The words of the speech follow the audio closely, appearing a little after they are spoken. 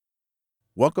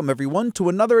Welcome, everyone, to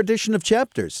another edition of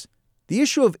Chapters. The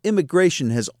issue of immigration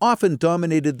has often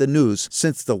dominated the news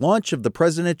since the launch of the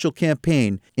presidential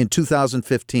campaign in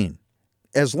 2015.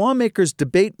 As lawmakers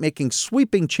debate making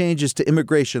sweeping changes to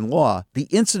immigration law, the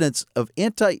incidence of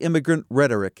anti-immigrant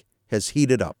rhetoric has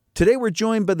heated up. Today, we're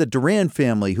joined by the Duran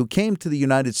family, who came to the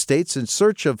United States in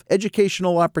search of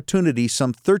educational opportunity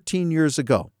some 13 years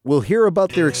ago. We'll hear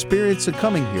about their experience in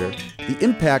coming here, the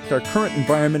impact our current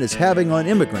environment is having on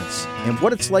immigrants, and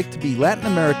what it's like to be Latin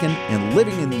American and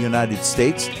living in the United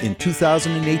States in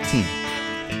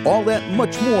 2018. All that and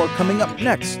much more coming up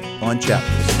next on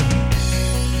Chapters.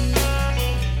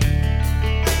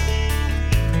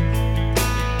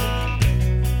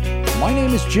 My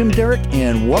name is Jim Derick,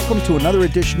 and welcome to another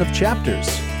edition of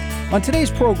Chapters. On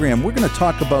today's program, we're going to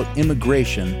talk about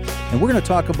immigration, and we're going to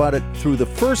talk about it through the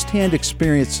first-hand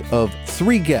experience of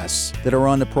three guests that are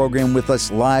on the program with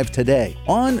us live today.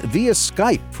 On via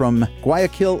Skype from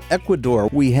Guayaquil, Ecuador,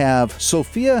 we have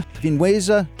Sofia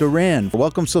Vinuesa Duran.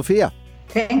 Welcome, Sofia.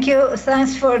 Thank you.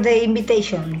 Thanks for the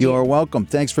invitation. You're welcome.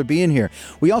 Thanks for being here.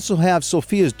 We also have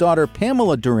Sofia's daughter,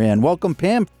 Pamela Duran. Welcome,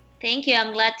 Pam. Thank you.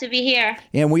 I'm glad to be here.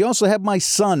 And we also have my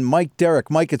son, Mike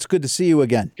Derick. Mike, it's good to see you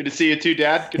again. Good to see you too,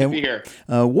 Dad. Good to be here.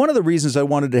 One of the reasons I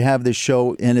wanted to have this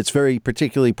show, and it's very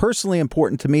particularly personally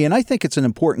important to me, and I think it's an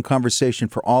important conversation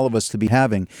for all of us to be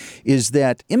having, is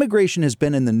that immigration has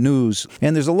been in the news,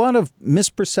 and there's a lot of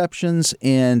misperceptions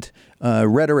and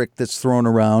rhetoric that's thrown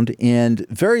around, and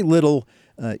very little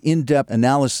in-depth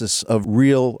analysis of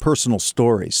real personal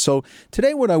stories. So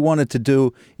today what I wanted to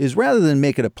do is, rather than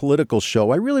make it a political show,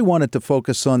 I really wanted to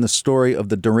focus on the story of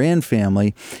the Duran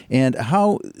family and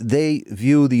how they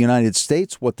view the United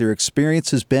States, what their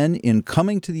experience has been in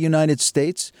coming to the United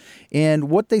States, and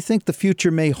what they think the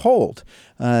future may hold.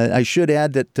 I should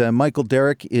add that Michael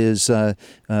Derick is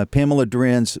Pamela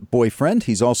Duran's boyfriend.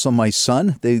 He's also my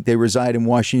son. They reside in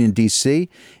Washington, D.C.,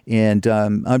 and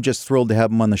I'm just thrilled to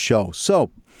have him on the show.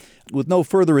 So, with no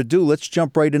further ado, let's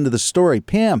jump right into the story.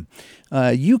 Pam,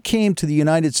 you came to the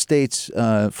United States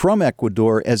from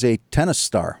Ecuador as a tennis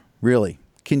star, really.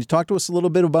 Can you talk to us a little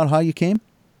bit about how you came?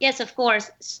 Yes, of course.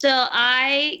 So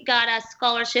I got a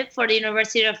scholarship for the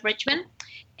University of Richmond,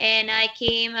 and I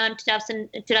came in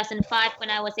 2005 when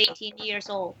I was 18 years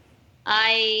old.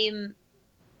 I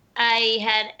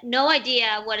had no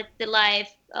idea what it's the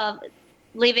life of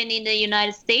living in the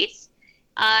United States.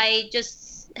 I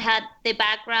just had the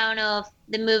background of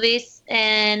the movies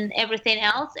and everything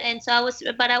else, and so I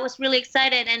was really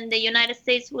excited, and the United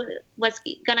States was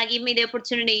gonna give me the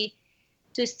opportunity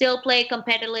to still play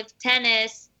competitive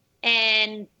tennis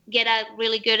and get a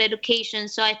really good education.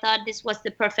 So I thought this was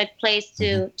the perfect place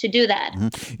to do that.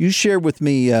 Mm-hmm. You shared with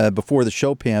me before the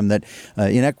show, Pam, that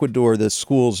in Ecuador the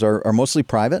schools are mostly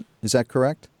private. Is that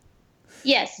correct?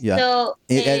 Yes. Yeah. So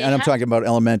and I'm talking about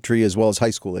elementary as well as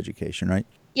high school education, right?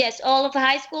 Yes, all of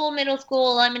high school, middle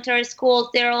school, elementary schools,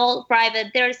 they're all private.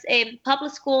 There's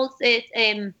public schools.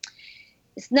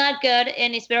 It's not good,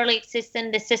 and it's barely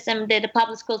existing, the system, the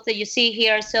public schools that you see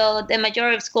here. So the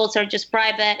majority of schools are just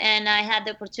private, and I had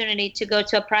the opportunity to go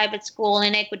to a private school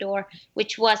in Ecuador,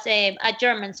 which was a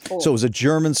German school. So it was a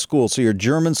German school. So you're a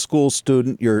German school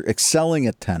student, you're excelling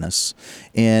at tennis,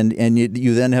 and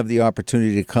you then have the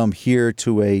opportunity to come here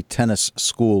to a tennis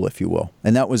school, if you will.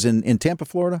 And that was in Tampa,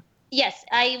 Florida? Yes,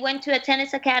 I went to a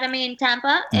tennis academy in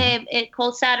Tampa,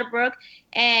 called Satterbrook,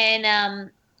 and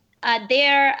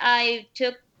there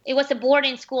it was a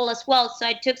boarding school as well, so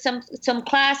I took some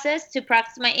classes to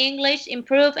practice my English,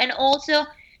 improve, and also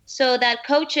so that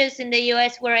coaches in the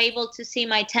U.S. were able to see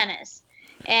my tennis.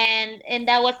 And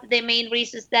that was the main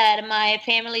reasons that my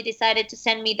family decided to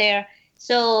send me there.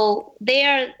 So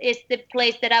there is the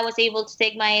place that I was able to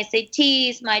take my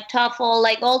SATs, my TOEFL,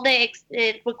 like all the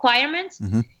requirements.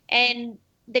 Mm-hmm. And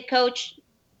the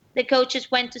coaches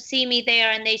went to see me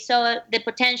there, and they saw the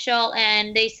potential,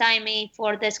 and they signed me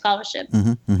for the scholarship.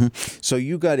 Mm-hmm, mm-hmm. So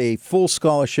you got a full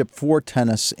scholarship for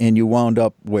tennis, and you wound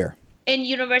up where? In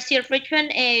University of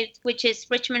Richmond, which is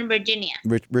Richmond, Virginia.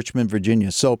 Richmond,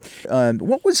 Virginia. So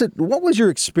what was your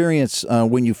experience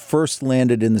when you first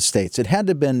landed in the States? It had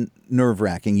to have been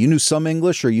nerve-wracking. You knew some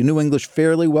English, or you knew English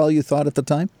fairly well, you thought, at the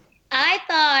time? I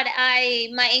thought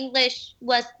my English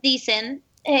was decent.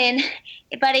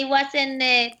 But it wasn't,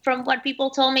 from what people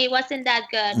told me, it wasn't that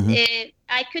good. Mm-hmm.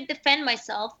 I could defend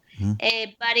myself,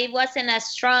 but it wasn't as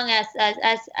strong as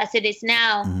it is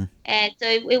now. Mm-hmm. And so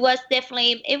it was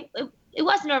definitely, it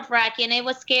was nerve-wracking. It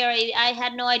was scary. I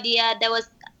had no idea.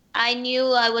 I knew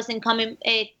I wasn't coming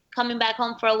back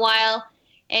home for a while,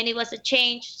 and it was a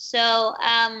change. So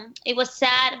it was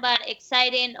sad but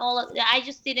exciting. I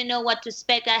just didn't know what to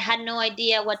expect. I had no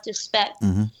idea what to expect.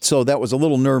 Mm-hmm. So that was a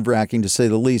little nerve-wracking to say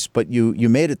the least, but you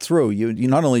made it through. You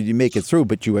not only did you make it through,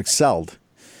 but you excelled.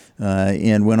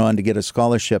 And went on to get a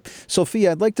scholarship.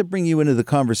 Sophia, I'd like to bring you into the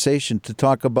conversation to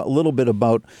talk a little bit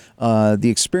about the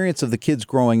experience of the kids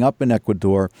growing up in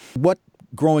Ecuador. What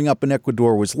growing up in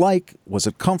Ecuador was like? Was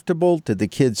it comfortable?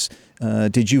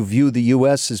 Did you view the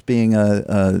U.S. as being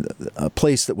a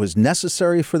place that was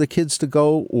necessary for the kids to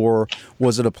go, or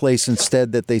was it a place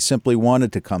instead that they simply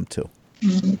wanted to come to?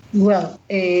 Well,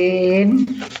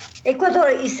 Ecuador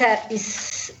is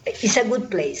a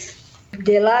good place.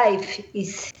 The life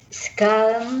is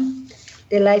calm,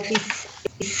 the life is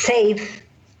safe,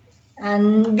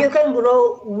 and you can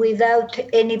grow without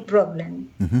any problem.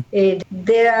 Mm-hmm.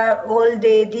 There are all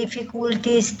the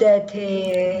difficulties that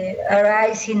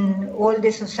arise in all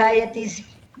the societies,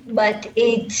 but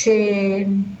it's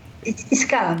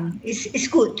calm. It's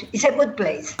good. It's a good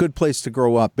place. Good place to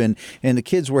grow up, and the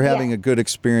kids were having a good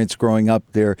experience growing up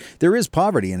there. There is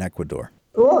poverty in Ecuador.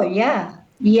 Oh, yeah.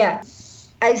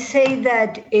 I say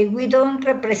that we don't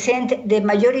represent the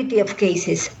majority of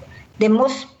cases. The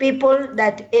most people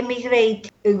that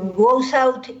emigrate goes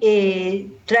out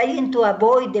trying to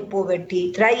avoid the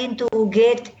poverty, trying to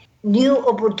get new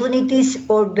opportunities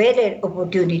or better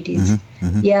opportunities. Mm-hmm,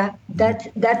 mm-hmm. Yeah,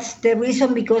 that's the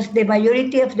reason, because the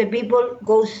majority of the people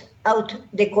goes out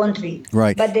the country.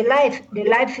 Right. But the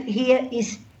life here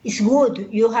is good.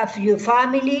 You have your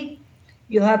family,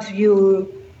 you have your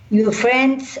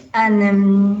friends,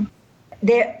 and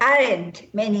there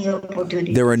aren't many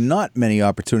opportunities. There are not many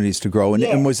opportunities to grow. And,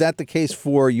 yes. And was that the case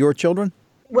for your children?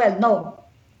 Well, no.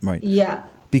 Right. Yeah.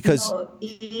 Because no,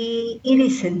 it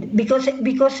isn't. Because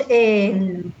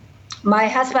my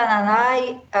husband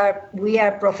and we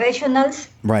are professionals.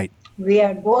 Right. We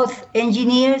are both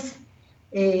engineers.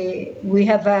 We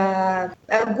have a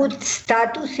good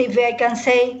status, if I can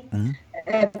say. Mm-hmm.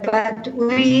 But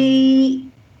we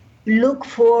look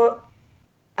for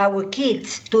our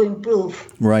kids to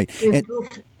improve. Right. To improve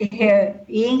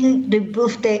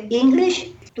the English,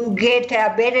 to get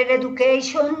a better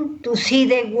education, to see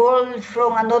the world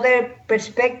from another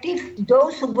perspective.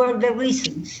 Those were the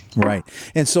reasons. Right.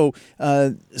 And so,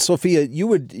 Sophia,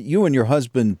 you and your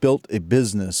husband built a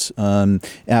business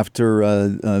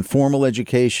after formal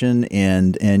education,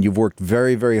 and you've worked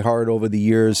very, very hard over the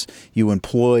years. You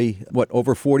employ,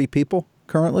 over 40 people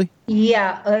currently?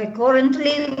 Yeah.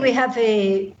 Currently, we have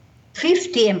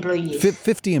 50 employees.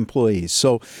 50 employees.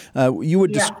 So you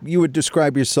would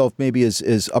describe yourself maybe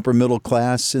as upper middle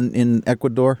class in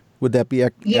Ecuador? Would that be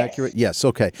accurate? Yes.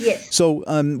 Okay. Yes. So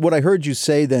what I heard you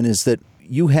say then is that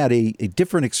you had a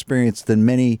different experience than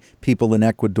many people in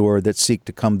Ecuador that seek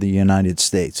to come to the United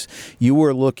States. You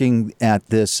were looking at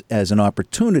this as an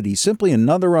opportunity, simply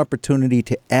another opportunity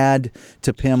to add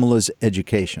to Pamela's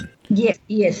education.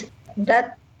 Yes.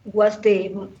 That was the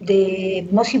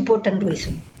most important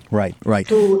reason. Right. We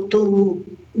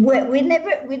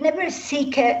never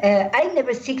seek. I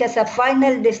never seek as a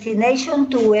final destination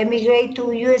to emigrate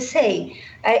to USA.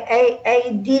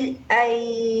 I didn't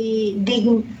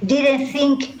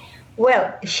think,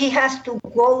 well, she has to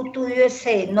go to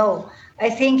USA. No, I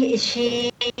think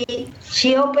she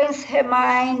opens her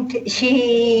mind.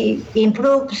 She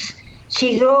improves.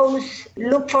 She grows.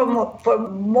 Look for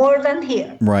more than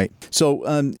here. Right. So.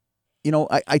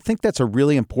 I think that's a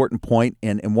really important point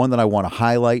and one that I want to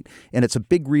highlight, and it's a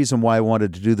big reason why I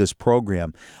wanted to do this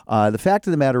program. The fact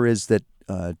of the matter is that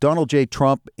Donald J.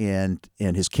 Trump and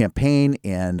his campaign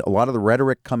and a lot of the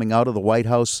rhetoric coming out of the White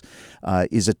House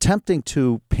is attempting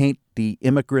to paint the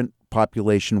immigrant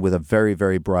population with a very,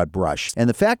 very broad brush. And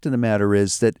the fact of the matter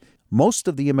is that most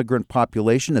of the immigrant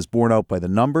population, as borne out by the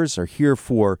numbers, are here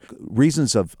for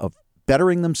reasons of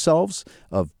bettering themselves,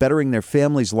 of bettering their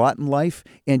family's lot in life,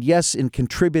 and yes, in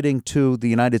contributing to the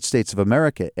United States of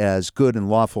America as good and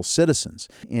lawful citizens.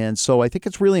 And so I think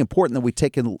it's really important that we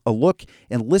take a look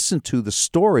and listen to the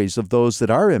stories of those that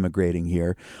are immigrating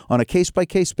here on a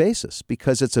case-by-case basis,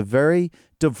 because it's a very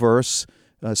diverse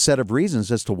set of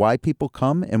reasons as to why people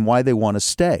come and why they want to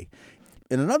stay.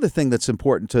 And another thing that's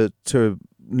important to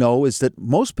know is that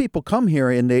most people come here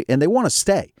and they want to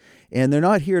stay, and they're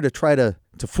not here to try to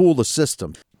fool the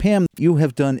system. Pam, you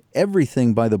have done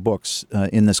everything by the books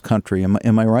in this country.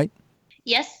 Am I right?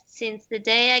 Yes. Since the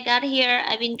day I got here,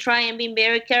 I've been being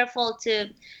very careful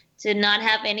to not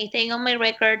have anything on my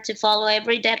record, to follow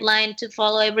every deadline, to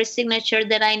follow every signature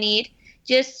that I need.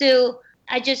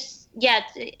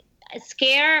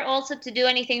 scared also to do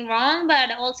anything wrong,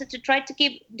 but also to try to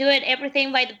do it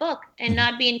everything by the book and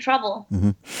not be in trouble.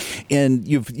 Mm-hmm. And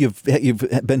you've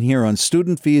been here on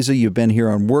student visa, you've been here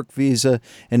on work visa,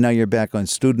 and now you're back on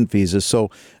student visa. So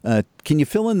can you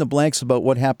fill in the blanks about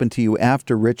what happened to you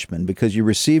after Richmond? Because you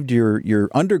received your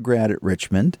undergrad at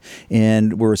Richmond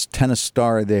and were a tennis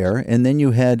star there, and then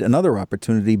you had another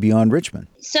opportunity beyond Richmond.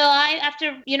 So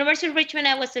after University of Richmond,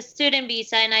 I was a student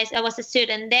visa, and I was a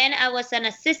student. Then I was an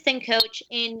assistant coach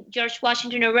in George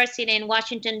Washington University in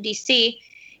Washington, D.C.,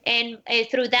 and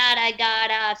through that, I got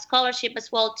a scholarship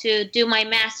as well to do my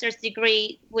master's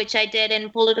degree, which I did in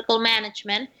political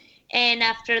management. And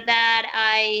after that,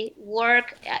 I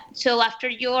work. So after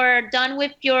you're done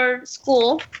with your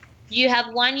school, you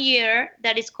have 1 year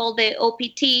that is called the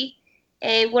OPT,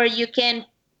 where you can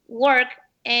work.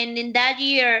 And in that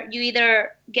year, you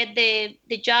either get the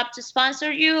job to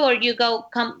sponsor you, or you go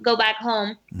back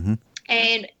home. Mm-hmm.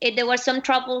 And there was some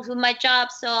trouble with my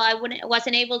job, so I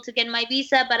wasn't able to get my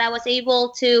visa, but I was able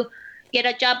to get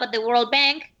a job at the World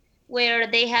Bank, where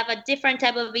they have a different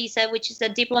type of visa, which is a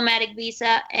diplomatic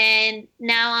visa. And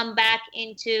now I'm back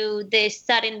into the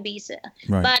student visa.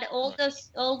 Right. But all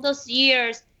those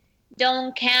years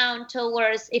don't count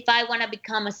towards if I want to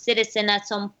become a citizen at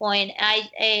some point.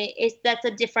 That's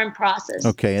a different process.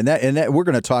 Okay, and that we're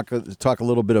going to talk a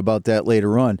little bit about that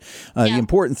later on. The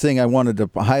important thing I wanted to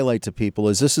highlight to people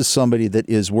is this is somebody that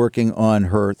is working on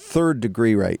her third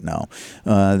degree right now.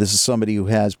 This is somebody who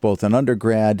has both an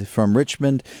undergrad from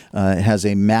Richmond, has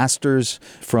a master's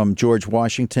from George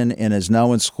Washington, and is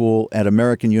now in school at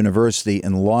American University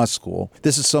in law school.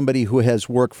 This is somebody who has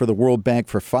worked for the World Bank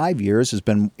for 5 years, has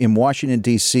been in Washington,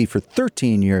 D.C. for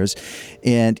 13 years,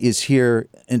 and is here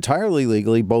entirely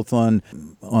legally, both on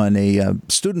a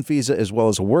student visa as well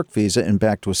as a work visa, and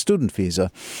back to a student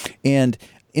visa. And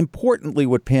importantly,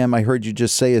 what Pam, I heard you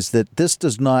just say is that this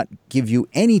does not give you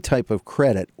any type of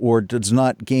credit or does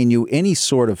not gain you any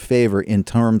sort of favor in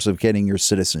terms of getting your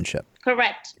citizenship.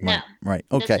 Correct. No. Right.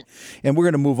 Okay. And we're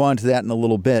going to move on to that in a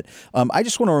little bit. I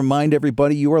just want to remind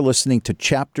everybody you are listening to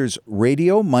Chapters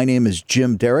Radio. My name is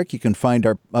Jim Derick. You can find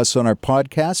us on our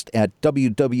podcast at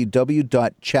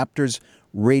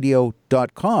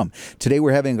www.chaptersradio.com. Today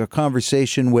we're having a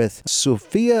conversation with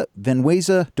Sofia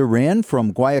Venueza Duran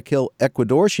from Guayaquil,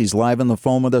 Ecuador. She's live on the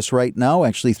phone with us right now,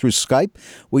 actually through Skype.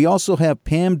 We also have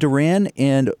Pam Duran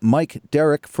and Mike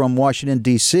Derick from Washington,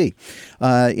 D.C.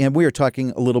 And we are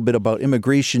talking a little bit about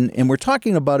immigration, and we're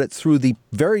talking about it through the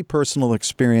very personal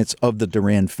experience of the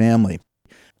Duran family.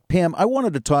 Pam, I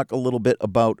wanted to talk a little bit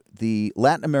about the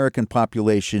Latin American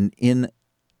population in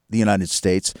the United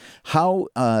States, how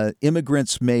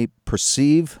immigrants may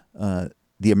perceive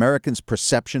the Americans'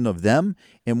 perception of them,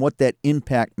 and what that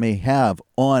impact may have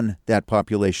on that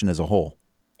population as a whole.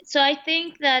 So I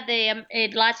think that the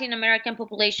Latin American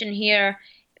population here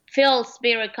feels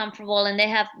very comfortable, and they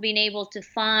have been able to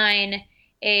find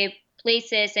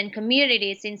places and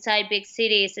communities inside big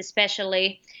cities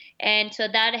especially. And so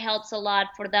that helps a lot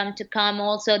for them to come.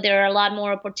 Also, there are a lot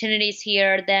more opportunities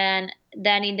here than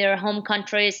in their home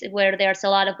countries, where there's a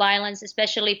lot of violence,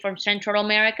 especially from Central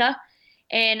America.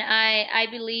 And I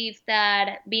believe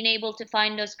that being able to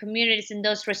find those communities and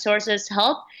those resources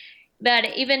help. But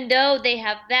even though they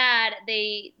have that,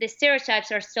 the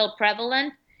stereotypes are still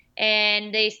prevalent,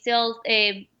 and they still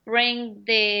bring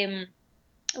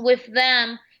with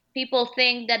them. People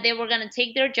think that they were going to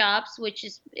take their jobs, which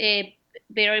is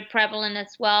very prevalent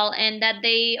as well, and that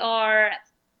they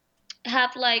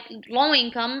have like low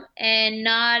income and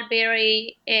not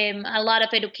very a lot of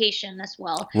education as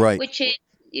well, right? Which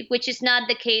is not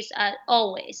the case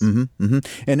always. Mm-hmm, mm-hmm.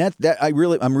 And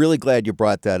I'm really glad you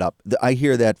brought that up. I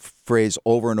hear that phrase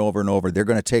over and over and over. They're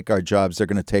going to take our jobs. They're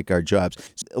going to take our jobs.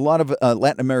 A lot of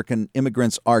Latin American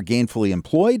immigrants are gainfully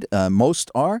employed.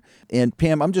 Most are. And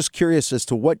Pam, I'm just curious as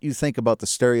to what you think about the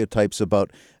stereotypes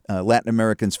about Latin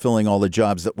Americans filling all the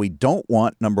jobs that we don't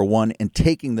want, number one, and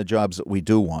taking the jobs that we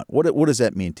do want. What does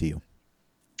that mean to you?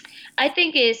 I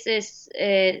think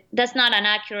that's not an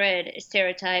accurate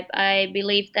stereotype. I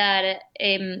believe that,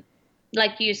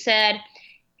 like you said,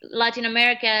 Latin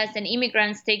Americans and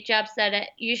immigrants take jobs that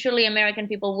usually American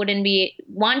people wouldn't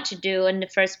want to do in the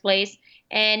first place,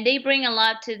 and they bring a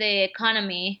lot to the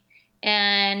economy,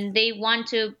 and they want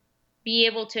to be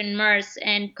able to immerse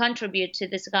and contribute to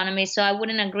this economy. So I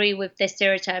wouldn't agree with the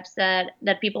stereotypes that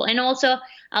people, and also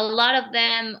a lot of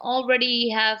them already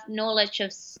have knowledge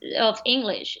of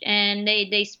English, and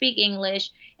they speak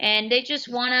English, and they just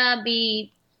want to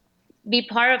be be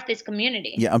part of this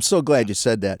community. Yeah, I'm so glad you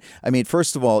said that. I mean,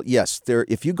 first of all, yes,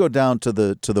 if you go down to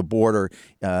the border,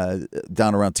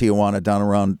 down around Tijuana, down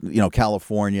around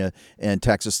California and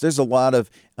Texas, there's a lot of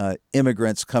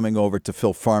immigrants coming over to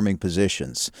fill farming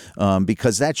positions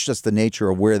because that's just the nature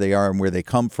of where they are and where they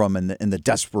come from, and the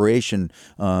desperation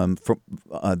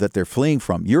that they're fleeing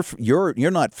from.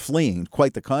 You're not fleeing;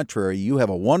 quite the contrary. You have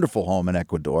a wonderful home in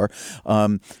Ecuador.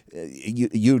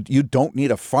 You don't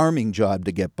need a farming job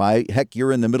to get by. Heck,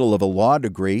 you're in the middle of a law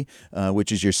degree,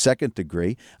 which is your second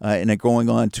degree, and then going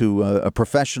on to a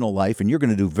professional life, and you're going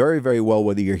to do very, very well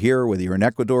whether you're here, whether you're in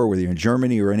Ecuador, whether you're in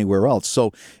Germany or anywhere else.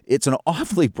 So it's an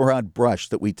awfully broad brush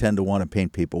that we tend to want to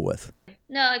paint people with.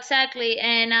 No, exactly.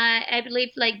 And I believe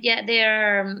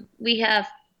we have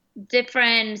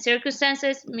different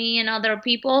circumstances, me and other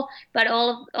people, but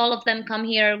all of them come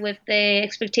here with the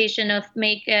expectation of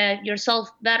make yourself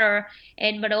better,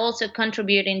 but also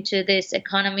contributing to this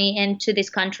economy and to this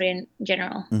country in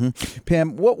general. Mm-hmm.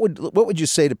 Pam, what would you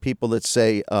say to people that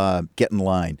say get in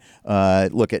line?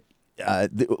 Look at.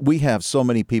 We have so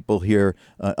many people here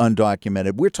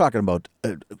undocumented. We're talking about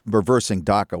reversing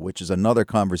DACA, which is another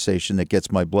conversation that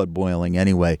gets my blood boiling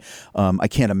anyway. I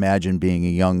can't imagine being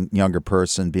a younger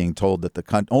person being told that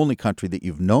the only country that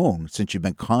you've known since you've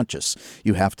been conscious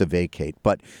you have to vacate.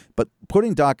 But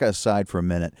putting DACA aside for a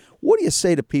minute, what do you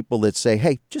say to people that say,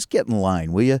 hey, just get in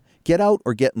line, will you? Get out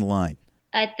or get in line?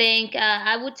 I think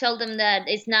I would tell them that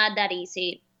it's not that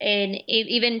easy. And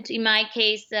even in my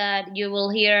case, you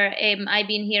will hear, I've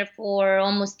been here for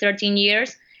almost 13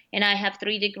 years, and I have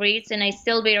 3 degrees, and I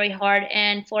still very hard.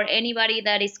 And for anybody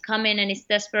that is coming and is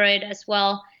desperate as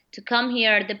well to come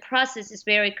here, the process is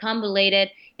very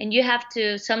convoluted, and you have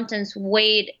to sometimes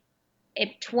wait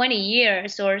 20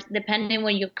 years, or depending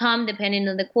when you come, depending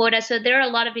on the quota. So there are a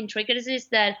lot of intricacies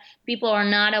that people are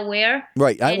not aware.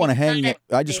 Right. I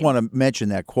just want to mention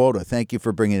that quota. Thank you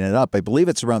for bringing it up. I believe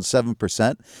it's around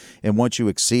 7%. And once you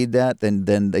exceed that,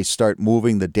 then they start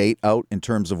moving the date out in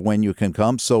terms of when you can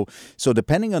come. So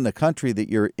depending on the country that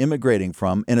you're immigrating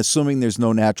from, and assuming there's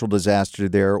no natural disaster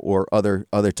there or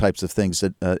other types of things,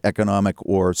 that economic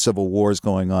or civil wars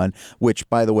going on, which,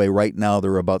 by the way, right now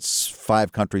there are about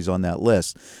 5 countries on that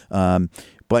list.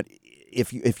 But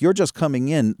if you're just coming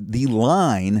in, the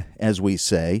line, as we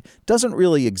say, doesn't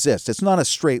really exist. It's not a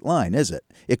straight line, is it?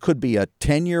 It could be a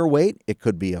 10-year wait. It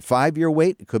could be a 5-year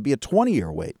wait. It could be a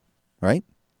 20-year wait, right?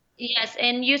 Yes,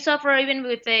 and you suffer even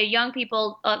with the young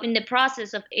people in the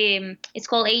process of it's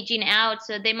called aging out.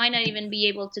 So they might not even be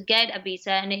able to get a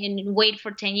visa and wait for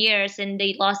 10 years, and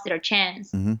they lost their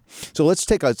chance. Mm-hmm. So let's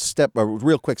take a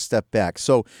real quick step back.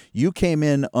 So you came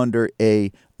in under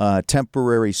a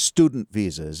temporary student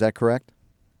visa, is that correct?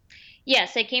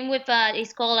 Yes, I came with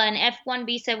it's called an F1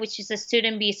 visa, which is a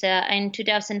student visa, in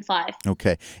 2005.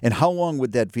 Okay, and how long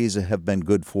would that visa have been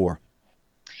good for?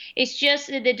 It's just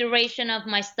the duration of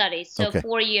my studies, so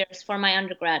 4 years for my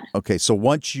undergrad. Okay, so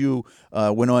once you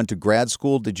went on to grad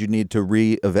school, did you need to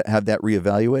have that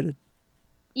reevaluated?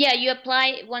 Yeah, you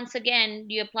apply once again.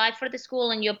 You apply for the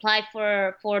school and you apply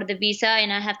for the visa,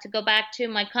 and I have to go back to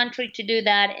my country to do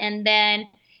that, and then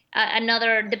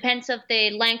depends of the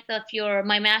length of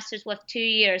my master's was 2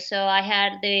 years, so I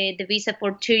had the visa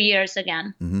for 2 years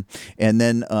again. Mm-hmm. And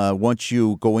then once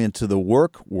you go into the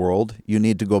work world, you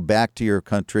need to go back to your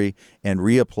country and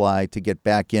reapply to get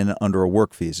back in under a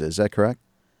work visa. Is that correct?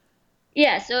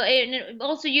 Yeah. So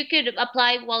also you could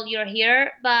apply while you're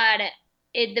here, but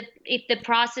if the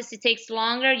process it takes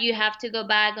longer, you have to go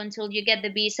back until you get the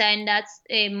visa, and that's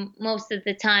most of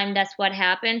the time that's what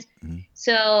happens. Mm-hmm.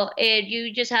 So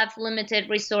you just have limited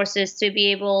resources to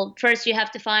be able. First, you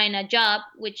have to find a job,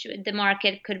 which the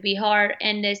market could be hard,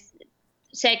 and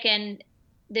second,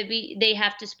 they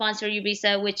have to sponsor your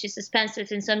visa, which is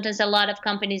expensive, and sometimes a lot of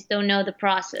companies don't know the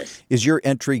process. Is your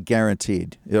entry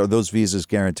guaranteed? Are those visas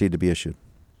guaranteed to be issued?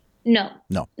 No,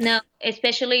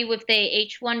 especially with the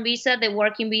H-1 visa, the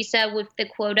working visa with the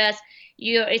quotas,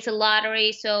 it's a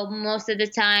lottery. So most of the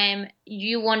time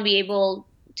you won't be able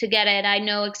to get it. I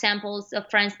know examples of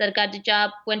friends that got the job,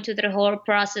 went through the whole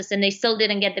process, and they still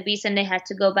didn't get the visa, and they had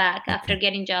to go back after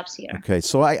getting jobs here. Okay,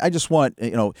 so I just want,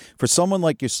 for someone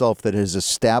like yourself that has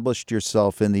established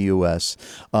yourself in the U.S.,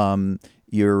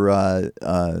 you're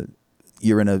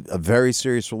in a very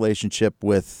serious relationship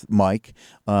with Mike.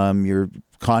 You're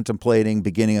contemplating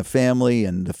beginning a family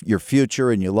and your future,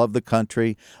 and you love the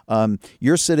country.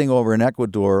 You're sitting over in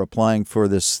Ecuador applying for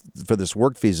this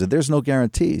work visa. There's no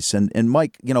guarantees, and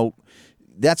Mike,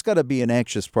 that's got to be an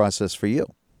anxious process for you.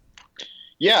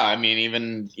 Yeah, I mean,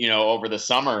 even, over the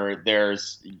summer, Pam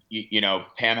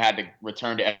had to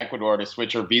return to Ecuador to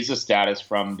switch her visa status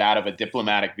from that of a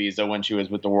diplomatic visa when she was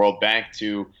with the World Bank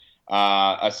to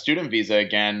a student visa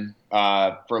again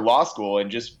for law school,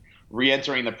 and just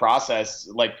re-entering the process.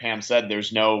 Like Pam said,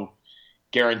 there's no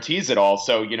guarantees at all.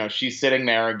 So, she's sitting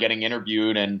there getting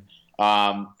interviewed, and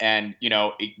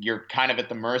you're kind of at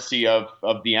the mercy of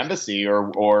the embassy,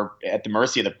 or at the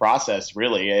mercy of the process.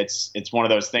 Really, it's one of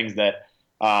those things that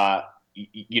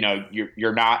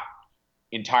you're not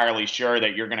entirely sure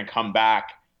that you're going to come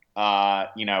back,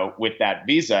 with that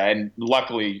visa. And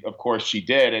luckily, of course, she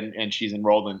did, and she's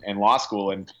enrolled in law school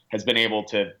and has been able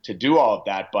to do all of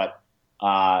that. But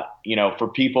for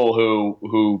people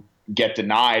who get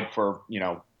denied for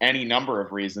any number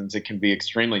of reasons, it can be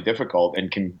extremely difficult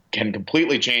and can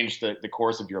completely change the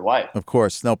course of your life. Of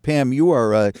course. Now, Pam, you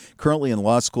are currently in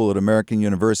law school at American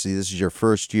University. This is your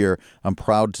first year. I'm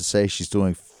proud to say she's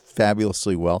doing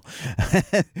fabulously well.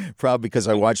 Proud because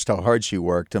I watched how hard she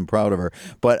worked. I'm proud of her.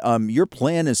 But your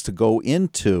plan is to go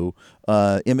into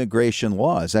immigration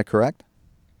law. Is that correct?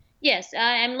 Yes,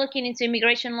 I'm looking into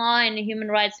immigration law and human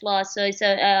rights law, so it's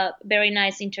a very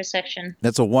nice intersection.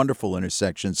 That's a wonderful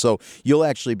intersection. So you'll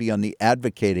actually be on the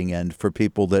advocating end for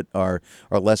people that are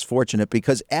less fortunate,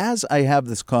 because as I have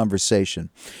this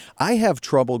conversation, I have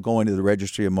trouble going to the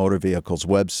Registry of Motor Vehicles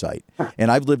website,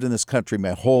 and I've lived in this country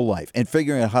my whole life, and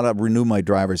figuring out how to renew my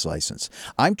driver's license.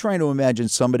 I'm trying to imagine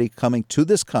somebody coming to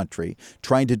this country,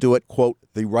 trying to do it, quote,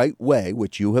 the right way,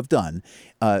 which you have done,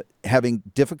 having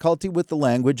difficulty with the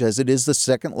language as it is the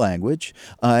second language,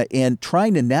 and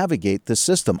trying to navigate the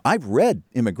system. I've read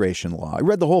immigration law. I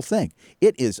read the whole thing.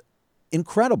 It is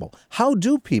incredible. How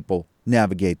do people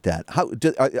navigate that? How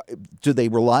do they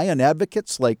rely on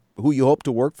advocates like who you hope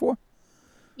to work for?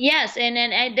 Yes, and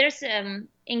there's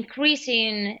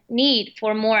increasing need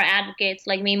for more advocates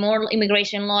like me, more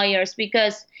immigration lawyers,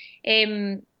 because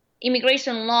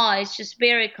immigration law is just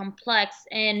very complex,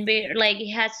 and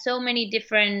it has so many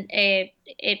different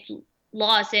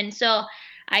laws. And so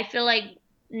I feel like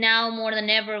now more than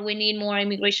ever we need more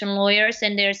immigration lawyers,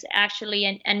 and there's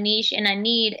actually a niche and a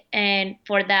need and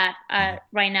for that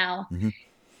right now. Mm-hmm.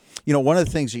 One of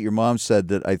the things that your mom said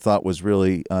that I thought was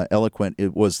really eloquent,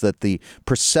 it was that the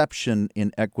perception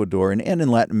in Ecuador and in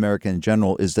Latin America in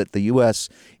general is that the U.S.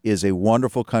 is a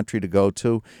wonderful country to go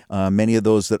to. Many of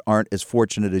those that aren't as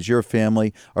fortunate as your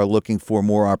family are looking for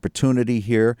more opportunity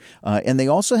here. And they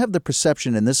also have the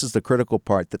perception, and this is the critical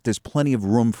part, that there's plenty of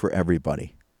room for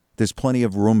everybody. There's plenty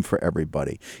of room for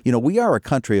everybody. We are a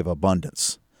country of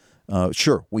abundance.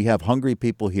 Sure, we have hungry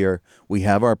people here. We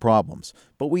have our problems,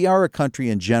 but we are a country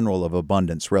in general of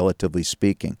abundance, relatively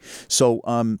speaking. So,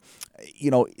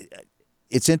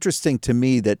 it's interesting to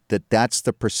me that that's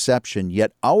the perception,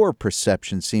 yet our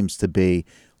perception seems to be,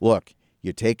 look,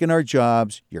 you're taking our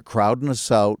jobs, you're crowding us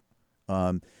out.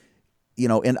 And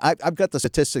I've got the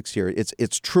statistics here.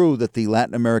 It's true that the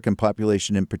Latin American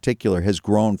population in particular has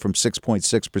grown from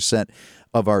 6.6%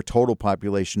 of our total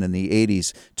population in the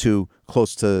 80s to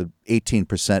close to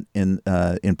 18%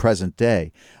 in present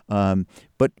day.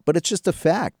 But it's just a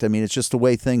fact. I mean, it's just the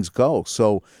way things go.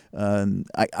 So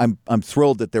I'm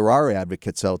thrilled that there are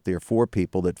advocates out there for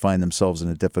people that find themselves in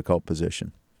a difficult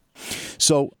position.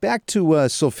 So back to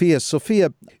Sophia.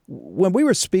 Sophia, when we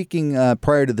were speaking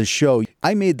prior to the show,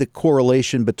 I made the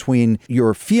correlation between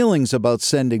your feelings about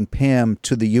sending Pam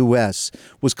to the U.S.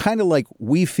 was kind of like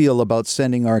we feel about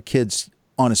sending our kids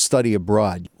on a study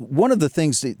abroad. One of the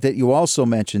things that you also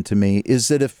mentioned to me is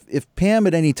that if Pam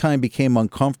at any time became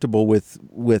uncomfortable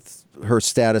with her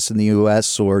status in the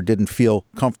U.S. or didn't feel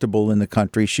comfortable in the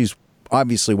country, she's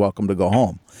obviously welcome to go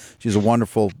home. She's a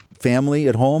wonderful family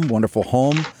at home, wonderful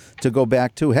home to go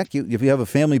back to. Heck, if you have a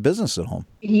family business at home.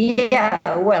 Yeah,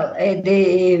 well,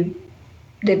 the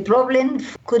problem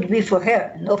could be for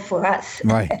her, not for us.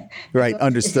 Right,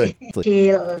 understood. She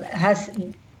has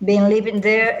been living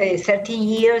there 13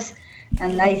 years,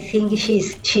 and I think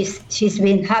she's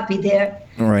been happy there.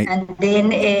 Right. And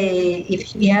then if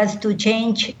she has to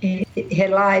change her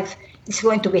life, it's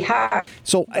going to be hard.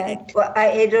 So I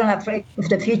don't afraid of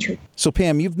the future. So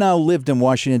Pam, you've now lived in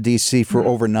Washington, D.C. for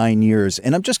over 9 years,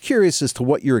 and I'm just curious as to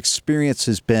what your experience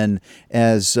has been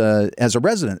as a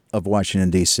resident of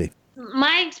Washington, D.C.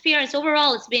 My experience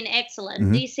overall has been excellent.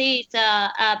 Mm-hmm. D.C. is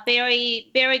a very,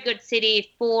 very good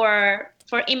city for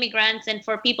immigrants and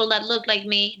for people that look like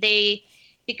me.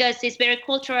 Because it's very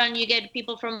cultural and you get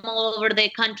people from all over the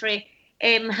country.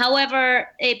 However,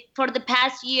 for the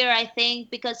past year, I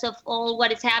think because of all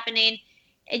what is happening,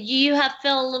 you have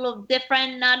felt a little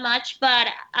different, not much, but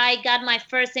I got my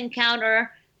first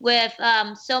encounter with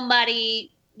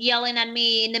somebody, yelling at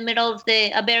me in the middle of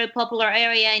a very popular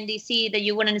area in DC that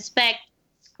you wouldn't expect,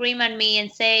 scream at me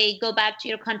and say, "Go back to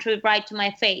your country," right to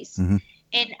my face. Mm-hmm.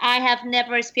 And I have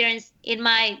never experienced in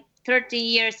my 13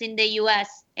 years in the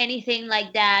U.S. anything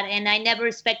like that, and I never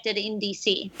expected in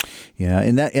D.C. Yeah,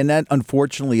 and that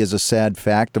unfortunately is a sad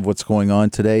fact of what's going on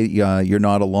today. You're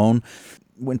not alone.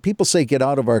 When people say get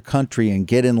out of our country and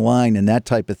get in line and that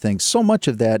type of thing, so much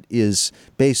of that is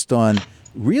based on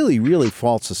really, really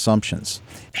false assumptions.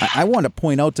 I want to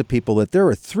point out to people that there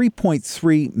are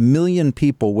 3.3 million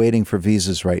people waiting for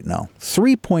visas right now.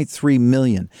 3.3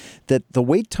 million. That the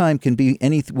wait time can be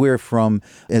anywhere from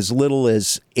as little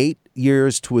as 8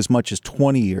 years to as much as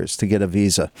 20 years to get a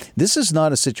visa. This is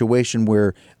not a situation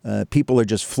where people are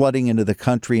just flooding into the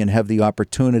country and have the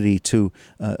opportunity to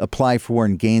apply for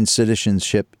and gain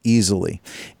citizenship easily.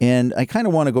 And I kind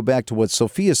of want to go back to what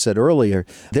Sophia said earlier.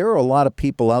 There are a lot of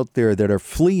people out there that are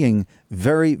fleeing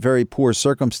very, very poor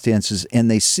circumstances, and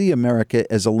they see America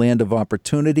as a land of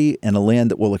opportunity and a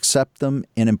land that will accept them,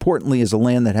 and importantly, as a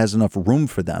land that has enough room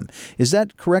for them. Is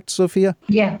that correct, Sophia?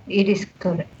 Yeah, it is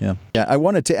correct. Yeah. I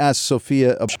wanted to ask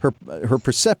Sophia her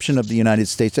perception of the United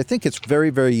States. I think it's very,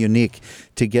 very unique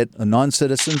to get a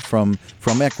non-citizen from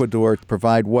Ecuador to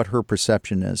provide what her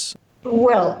perception is.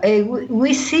 Well,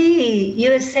 we see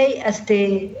USA as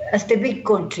the big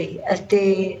country, as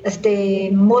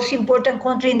the most important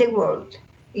country in the world.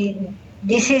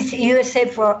 This is USA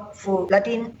for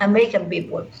Latin American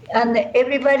people, and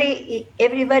everybody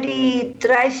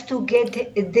tries to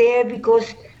get there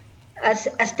because as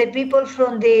the people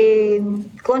from the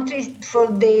countries,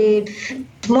 from the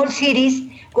small cities,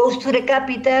 goes to the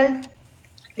capital,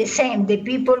 the same. The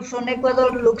people from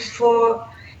Ecuador looks for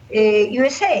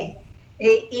USA.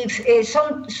 If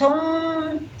some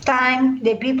time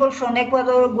the people from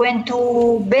Ecuador went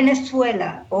to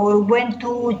Venezuela or went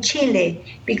to Chile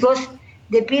because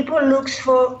the people looks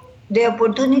for the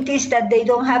opportunities that they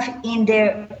don't have in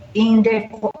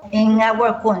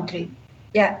our country.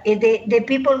 Yeah, the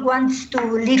people wants to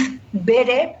live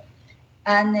better,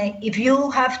 and if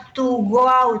you have to go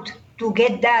out to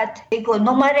get that, because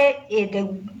no matter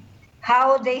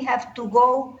how they have to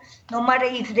go, no matter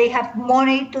if they have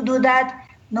money to do that,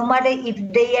 no matter if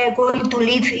they are going to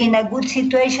live in a good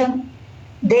situation,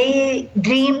 they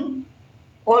dream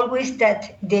always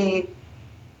that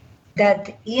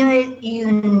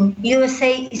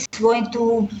USA is going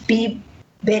to be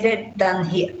better than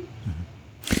here.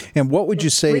 And what would you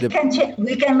say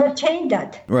we cannot change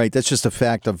that. Right, that's just a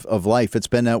fact of life. It's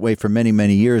been that way for many,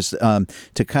 many years.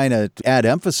 To kind of add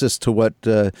emphasis to what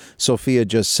Sophia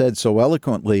just said so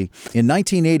eloquently, in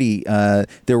 1980,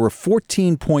 there were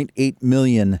 14.8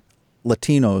 million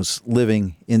Latinos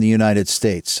living in the United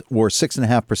States, or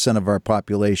 6.5% of our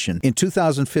population. In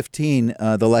 2015,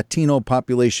 the Latino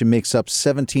population makes up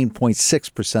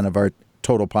 17.6% of our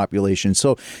total population.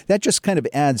 So that just kind of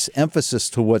adds emphasis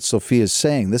to what Sophia is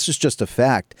saying. This is just a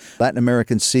fact. Latin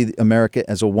Americans see America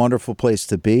as a wonderful place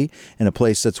to be and a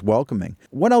place that's welcoming.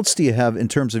 What else do you have in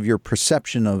terms of your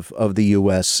perception of the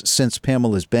U.S. since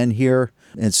Pamela's been here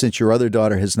and since your other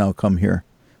daughter has now come here?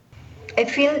 I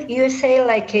feel USA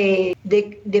like the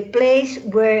place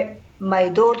where my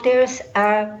daughters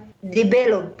are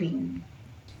developing.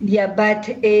 Yeah, but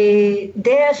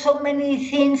there are so many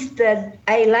things that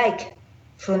I like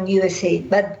from USA,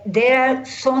 but there are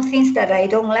some things that I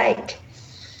don't like.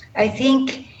 I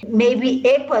think maybe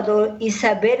Ecuador is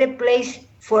a better place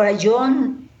for a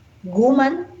young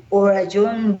woman or a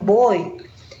young boy.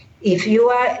 If you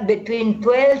are between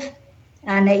 12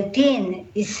 and 18,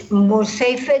 it's more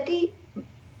safety.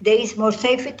 There is more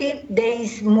safety. There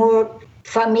is more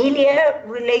familiar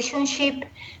relationship.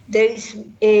 There is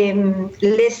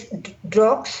less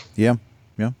drugs. Yeah.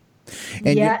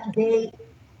 And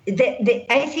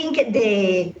I think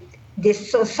the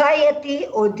society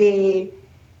or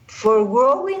for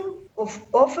growing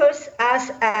offers us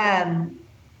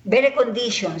better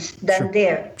conditions than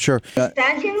there. Sure.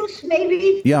 Dangerous,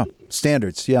 maybe. Yeah.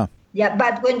 Standards. Yeah. Yeah,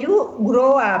 but when you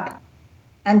grow up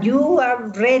and you are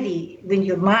ready with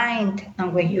your mind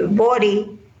and with your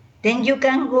body, then you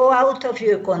can go out of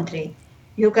your country.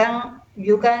 You can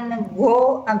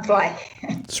go and fly.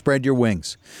 Spread your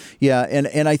wings. Yeah,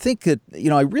 and I think that,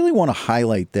 I really want to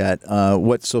highlight that,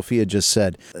 what Sophia just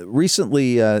said.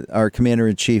 Recently, our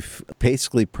Commander-in-Chief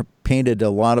basically painted a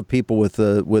lot of people with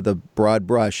a broad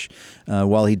brush.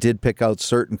 While he did pick out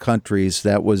certain countries,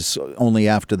 that was only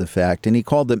after the fact, and he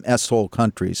called them S-hole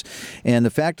countries. And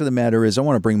the fact of the matter is, I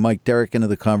want to bring Mike Derick into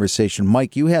the conversation.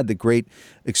 Mike, you had the great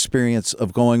experience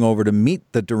of going over to meet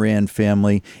the Duran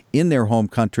family in their home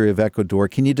country of Ecuador.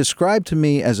 Can you describe to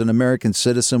me, as an American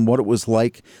citizen, citizen what it was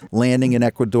like landing in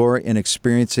Ecuador and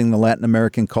experiencing the Latin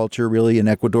American culture really in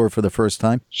Ecuador for the first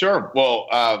time? Sure.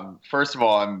 Well, first of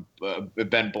all, I'm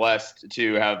been blessed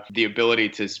to have the ability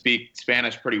to speak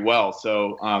Spanish pretty well.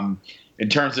 So in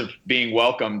terms of being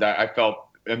welcomed, I felt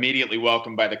immediately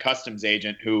welcomed by the customs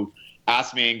agent who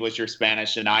asked me English or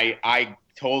Spanish, and I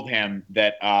told him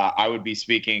that I would be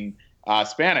speaking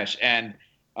Spanish. And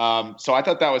so I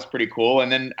thought that was pretty cool.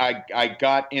 And then I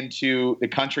got into the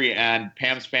country, and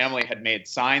Pam's family had made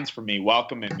signs for me,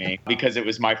 welcoming me, because it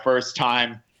was my first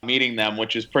time meeting them,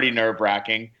 which was pretty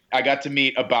nerve-wracking. I got to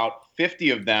meet about 50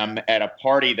 of them at a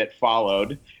party that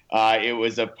followed. It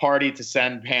was a party to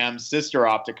send Pam's sister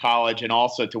off to college and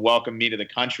also to welcome me to the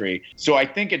country. So I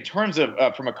think in terms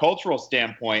of from a cultural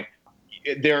standpoint,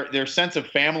 their sense of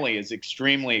family is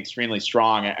extremely, extremely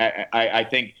strong. I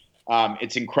think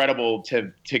it's incredible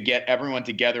to get everyone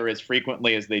together as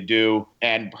frequently as they do,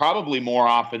 and probably more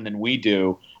often than we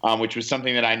do, which was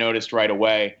something that I noticed right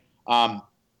away.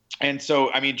 And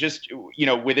so, I mean, just,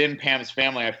 within Pam's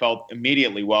family, I felt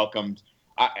immediately welcomed.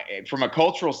 From a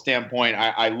cultural standpoint,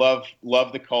 I love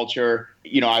the culture.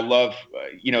 I love,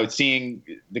 seeing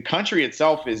the country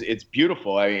itself it's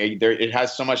beautiful. It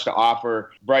has so much to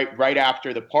offer. Right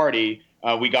after the party,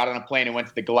 we got on a plane and went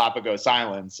to the Galapagos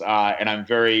Islands. And I'm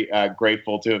very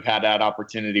grateful to have had that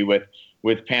opportunity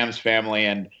with Pam's family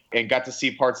and got to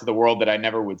see parts of the world that I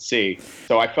never would see.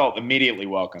 So I felt immediately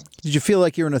welcome. Did you feel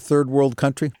like you're in a third world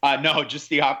country? No, just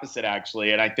the opposite,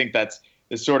 actually. And I think that's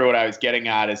sort of what I was getting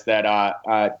at, is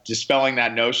that dispelling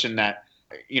that notion that,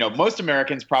 most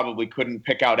Americans probably couldn't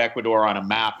pick out Ecuador on a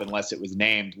map unless it was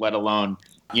named, let alone,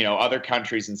 other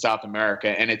countries in South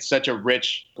America. And it's such a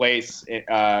rich place,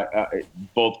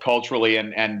 both culturally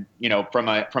and from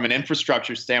an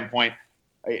infrastructure standpoint.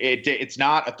 It's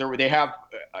not they have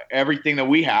everything that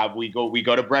we have. We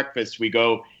go to breakfast. We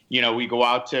go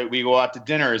out to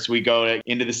dinners. We go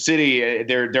into the city.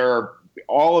 There are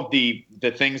all of the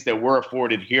things that we're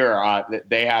afforded here that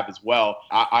they have as well.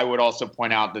 I would also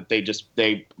point out that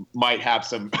they might have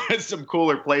some some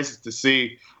cooler places to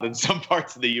see than some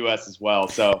parts of the U.S. as well.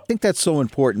 So I think that's so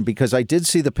important, because I did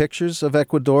see the pictures of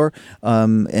Ecuador,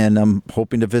 and I'm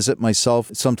hoping to visit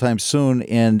myself sometime soon.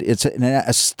 And it's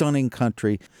a stunning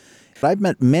country. I've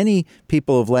met many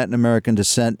people of Latin American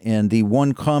descent, and the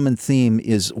one common theme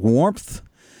is warmth,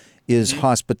 is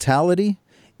hospitality,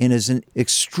 and is an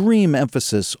extreme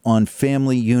emphasis on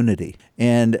family unity.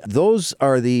 And those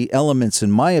are the elements, in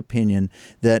my opinion,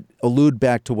 that allude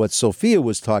back to what Sophia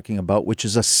was talking about, which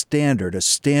is a standard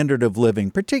of living,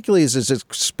 particularly as it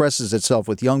expresses itself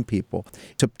with young people.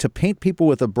 To paint people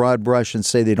with a broad brush and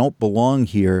say they don't belong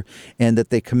here and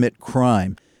that they commit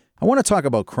crime. I want to talk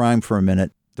about crime for a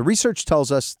minute. The research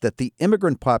tells us that the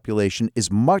immigrant population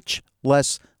is much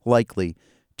less likely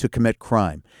to commit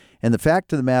crime. And the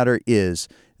fact of the matter is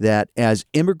that as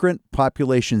immigrant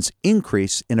populations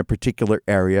increase in a particular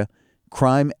area,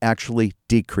 crime actually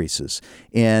decreases.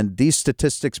 And these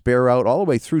statistics bear out all the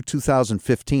way through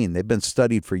 2015. They've been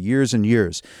studied for years and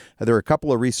years. There are a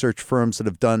couple of research firms that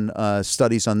have done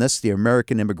studies on this. The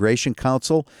American Immigration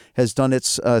Council has done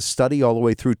its study all the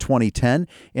way through 2010.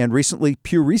 And recently,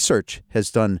 Pew Research has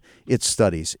done its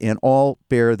studies, and all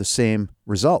bear the same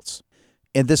results.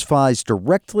 And this flies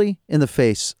directly in the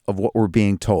face of what we're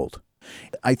being told.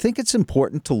 I think it's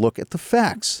important to look at the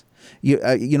facts. You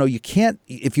can't,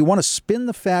 if you want to spin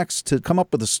the facts to come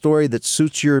up with a story that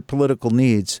suits your political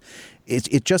needs,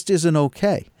 it just isn't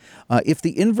okay. If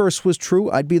the inverse was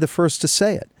true, I'd be the first to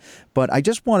say it. But I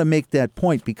just want to make that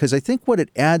point, because I think what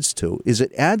it adds to is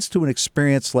an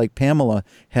experience like Pamela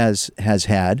has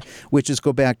had, which is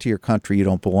go back to your country, you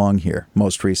don't belong here,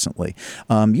 most recently.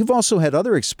 You've also had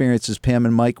other experiences, Pam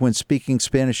and Mike, when speaking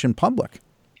Spanish in public.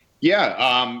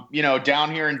 Yeah,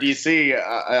 down here in D.C.,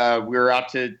 we were out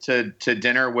to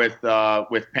dinner with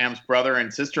Pam's brother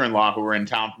and sister-in-law who were in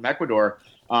town from Ecuador,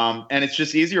 and it's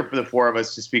just easier for the four of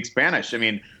us to speak Spanish. I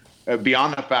mean,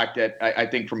 beyond the fact that I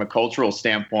think from a cultural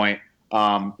standpoint,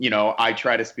 I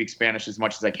try to speak Spanish as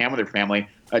much as I can with her family,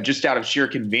 just out of sheer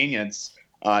convenience.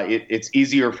 It's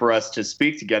easier for us to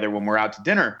speak together when we're out to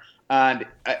dinner. And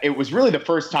it was really the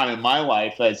first time in my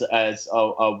life as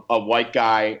a white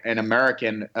guy, an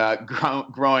American,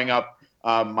 growing up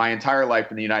my entire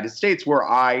life in the United States, where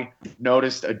I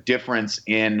noticed a difference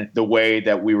in the way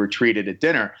that we were treated at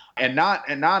dinner, and not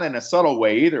in a subtle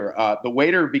way either. The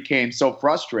waiter became so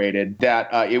frustrated that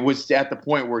it was at the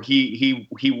point where he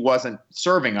wasn't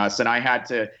serving us, and I had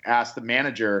to ask the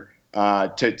manager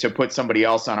to put somebody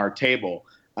else on our table.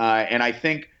 And I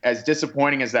think, as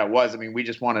disappointing as that was, I mean, we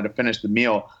just wanted to finish the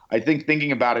meal. I think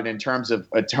thinking about it in terms of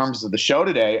the show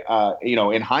today,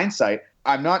 in hindsight,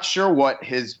 I'm not sure what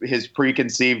his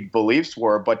preconceived beliefs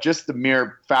were, but just the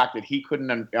mere fact that he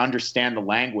couldn't understand the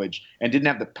language and didn't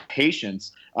have the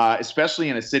patience, especially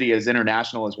in a city as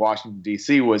international as Washington,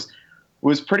 D.C., was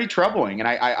pretty troubling. And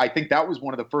I think that was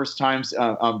one of the first times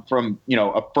from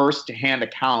a first-hand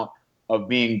account of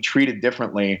being treated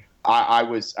differently. I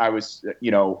was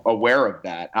aware of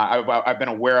that. I've been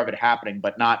aware of it happening,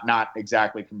 but not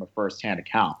exactly from a first-hand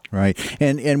account. Right.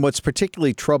 And what's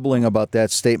particularly troubling about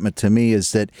that statement to me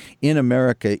is that in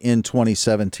America in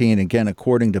 2017, again,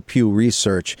 according to Pew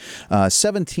Research,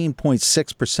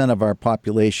 17.6% of our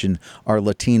population are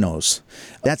Latinos.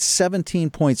 That's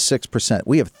 17.6%.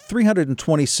 We have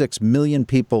 326 million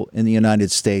people in the United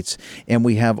States, and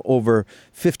we have over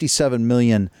 57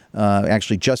 million,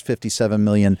 actually just 57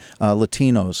 million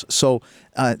Latinos. So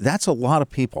that's a lot of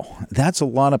people. That's a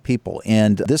lot of people.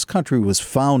 And this country was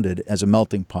founded as a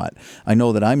melting pot. I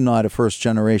know that I'm not a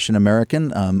first-generation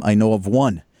American. I know of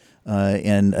one.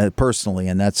 Personally,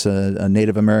 and that's a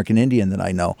Native American Indian that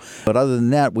I know. But other than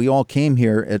that, we all came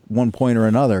here at one point or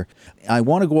another. I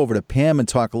want to go over to Pam and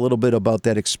talk a little bit about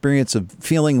that experience of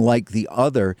feeling like the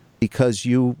other because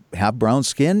you have brown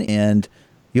skin and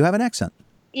you have an accent.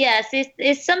 Yes,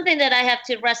 it's something that I have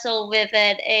to wrestle with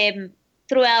it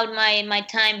throughout my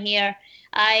time here.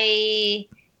 I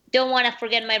don't want to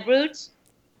forget my roots,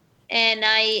 and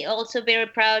I also very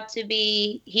proud to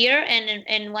be here.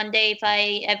 And one day, if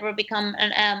I ever become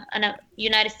a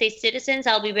United States citizen,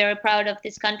 I'll be very proud of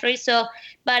this country. So,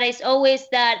 but it's always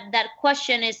that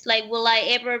question is like, will I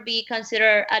ever be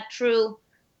considered a true,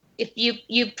 if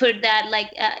you put that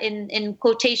like in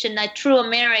quotation, a true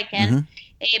American? Mm-hmm.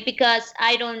 Because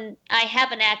I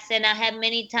have an accent. I have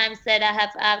many times that I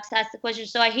have asked the question.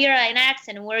 So I hear an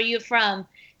accent. Where are you from?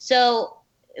 So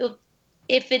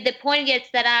if the point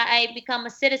gets that I become a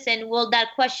citizen, will that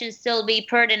question still be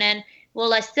pertinent?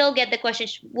 Will I still get the question?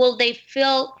 Will they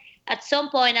feel at some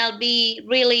point I'll be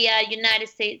really a United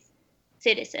States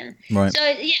citizen? Right. So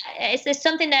yeah, it's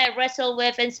something that I wrestle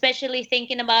with, and especially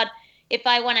thinking about if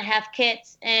I want to have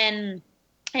kids and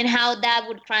how that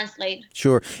would translate.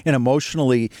 Sure. And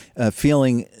emotionally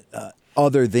feeling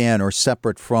other than or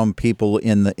separate from people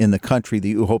in the country that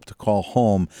you hope to call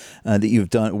home, that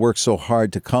you've worked so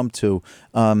hard to come to,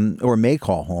 or may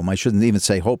call home. I shouldn't even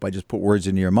say hope. I just put words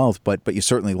into your mouth, but you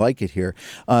certainly like it here.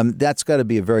 That's got to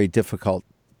be a very difficult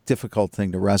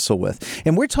thing to wrestle with.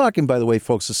 And we're talking, by the way,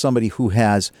 folks, to somebody who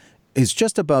is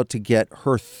just about to get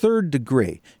her third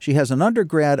degree. She has an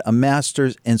undergrad, a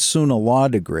master's, and soon a law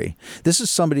degree. This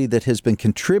is somebody that has been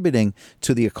contributing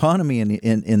to the economy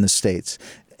in the States.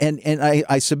 And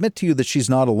I submit to you that she's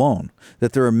not alone,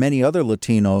 that there are many other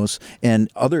Latinos and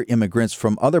other immigrants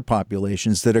from other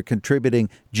populations that are contributing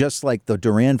just like the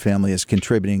Duran family is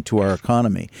contributing to our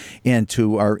economy and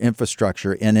to our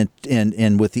infrastructure and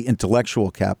with the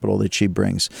intellectual capital that she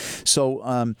brings.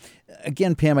 So,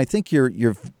 again, Pam, I think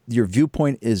your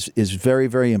viewpoint is very,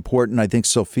 very important. I think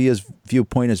Sophia's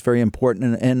viewpoint is very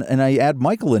important. And I add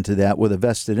Michael into that with a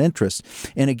vested interest.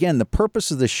 And again, the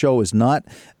purpose of this show is not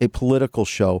a political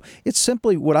show. It's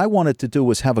simply what I wanted to do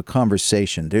was have a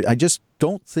conversation. I just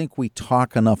don't think we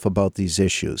talk enough about these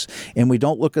issues, and we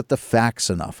don't look at the facts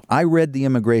enough. I read the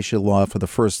immigration law for the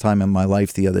first time in my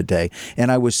life the other day,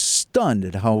 and I was stunned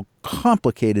at how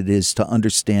complicated it is to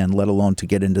understand, let alone to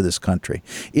get into this country.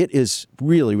 It is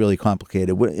really, really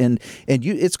complicated, and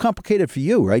it's complicated for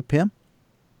you, right, Pam?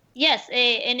 Yes,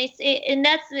 and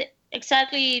that's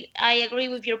exactly. I agree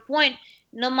with your point.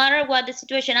 No matter what the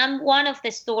situation, I'm one of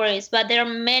the stories, but there are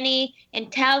many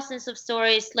and thousands of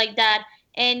stories like that.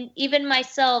 And even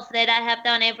myself, that I have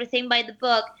done everything by the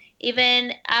book,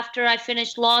 even after I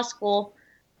finished law school,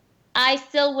 I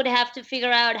still would have to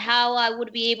figure out how I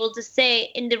would be able to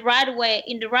say in the right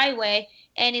way.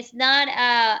 And it's not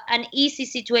an easy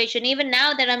situation. Even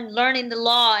now that I'm learning the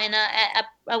law and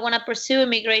I want to pursue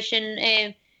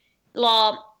immigration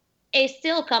law, it's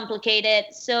still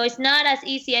complicated. So it's not as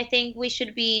easy. I think we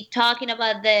should be talking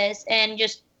about this and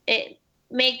just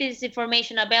make this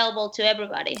information available to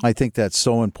everybody. I think that's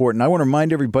so important. I want to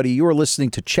remind everybody you are listening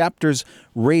to Chapters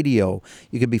Radio.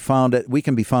 We can be found at my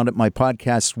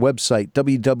podcast website,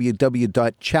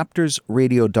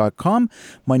 www.chaptersradio.com.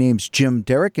 My name's Jim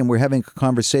Derick, and we're having a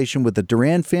conversation with the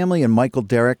Duran family and Michael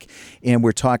Derick, and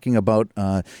we're talking about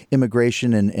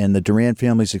immigration and the Duran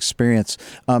family's experience.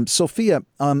 Sophia,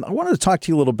 I wanted to talk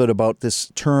to you a little bit about this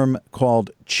term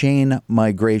called chain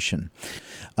migration.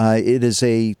 It is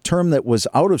a term that was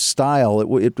out of style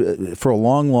for a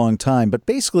long, long time. But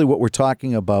basically what we're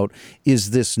talking about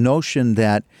is this notion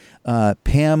that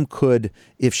Pam could,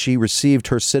 if she received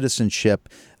her citizenship,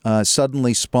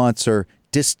 suddenly sponsor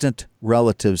distant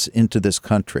relatives into this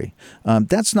country.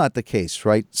 That's not the case,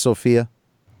 right, Sophia?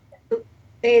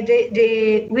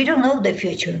 We don't know the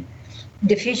future.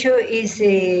 The future is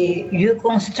you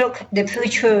construct the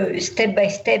future step by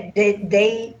step,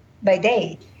 day by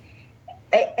day.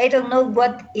 I don't know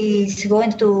what is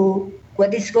going to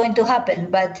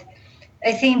happen, but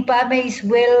I think Pame is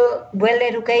well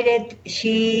educated.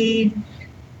 She's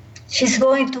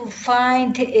going to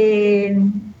find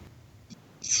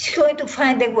she's going to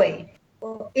find a way.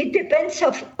 It depends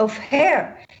of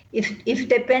her. If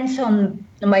depends on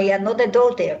my another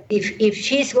daughter. If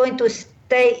she's going to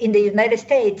stay in the United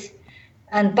States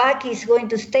and Paki is going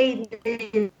to stay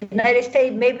in the United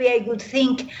States, maybe I would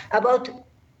think about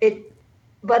it,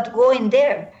 about going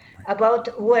there.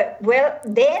 About where, well,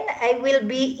 then I will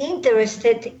be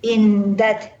interested in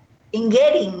that, in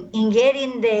getting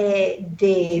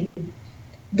the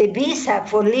visa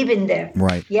for living there.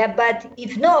 Right. Yeah, but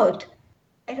if not,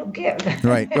 I don't care.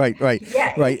 Right.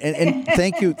 Yeah. Right. And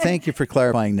thank you for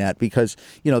clarifying that, because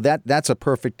that's a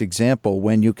perfect example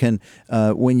when you can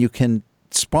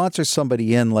sponsor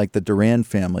somebody in like the Duran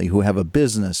family who have a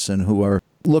business and who are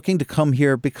looking to come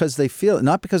here because they feel,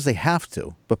 not because they have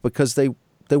to, but because they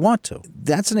want to.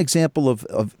 That's an example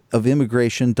of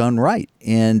immigration done right.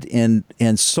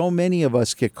 And so many of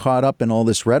us get caught up in all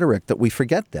this rhetoric that we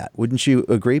forget that. Wouldn't you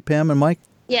agree, Pam and Mike?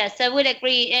 Yes, I would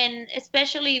agree. And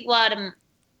especially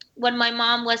what my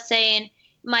mom was saying,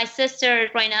 my sister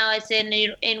right now is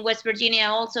in West Virginia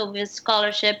also with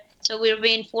scholarship. So we're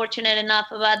being fortunate enough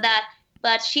about that.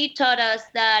 But she taught us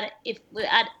that if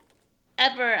at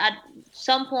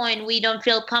some point we don't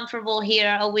feel comfortable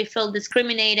here or we feel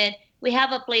discriminated, we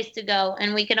have a place to go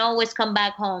and we can always come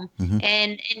back home. Mm-hmm.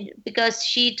 And because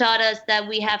she taught us that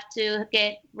we have to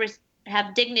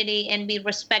have dignity and be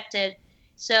respected.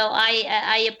 So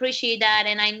I appreciate that,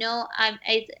 and I know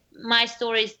my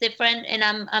story is different, and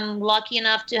I'm lucky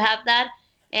enough to have that,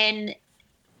 and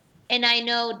I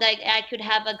know that I could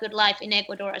have a good life in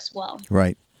Ecuador as well.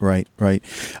 Right.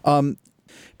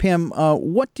 Pam,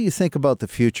 what do you think about the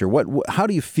future? How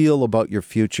do you feel about your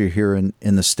future here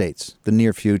in the States? The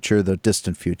near future, the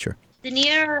distant future? The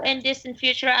near and distant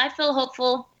future, I feel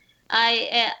hopeful.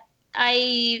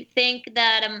 I think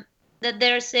that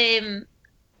there's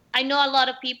I know a lot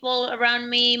of people around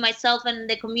me, myself, and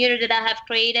the community that I have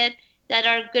created that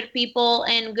are good people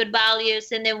and good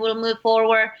values, and they will move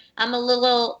forward. I'm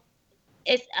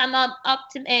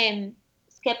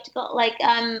skeptical. Like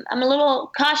I'm a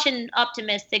little caution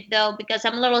optimistic though, because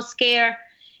I'm a little scared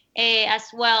as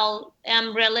well.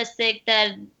 I'm realistic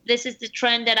that this is the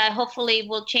trend that I hopefully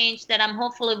will change. But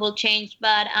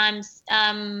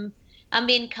I'm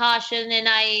being cautious, and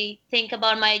I think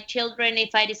about my children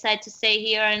if I decide to stay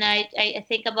here, and I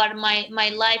think about my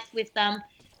life with them.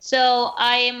 So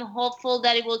I am hopeful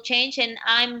that it will change, and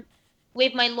I'm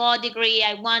with my law degree.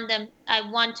 I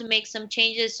want to make some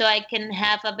changes so I can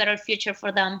have a better future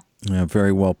for them. Yeah,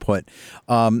 very well put.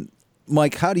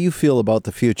 Mike, how do you feel about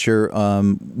the future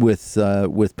with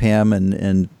Pam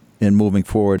and moving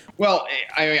forward? Well,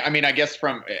 I mean, I guess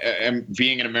from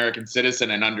being an American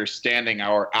citizen and understanding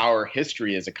our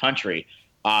history as a country,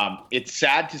 it's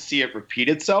sad to see it repeat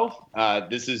itself.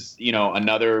 This is,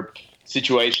 another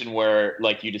situation where,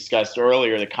 like you discussed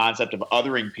earlier, the concept of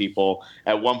othering people.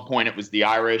 At one point, it was the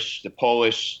Irish, the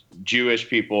Polish, Jewish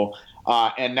people,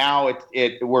 and now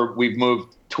we've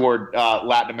moved toward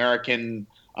Latin American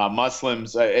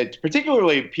Muslims. It's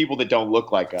particularly people that don't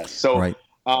look like us. So. Right.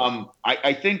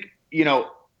 I think,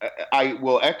 I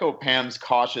will echo Pam's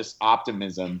cautious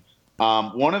optimism.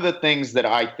 One of the things that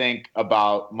I think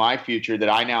about my future that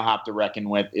I now have to reckon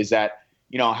with is that,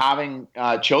 having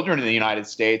children in the United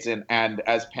States and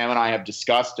as Pam and I have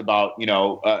discussed about,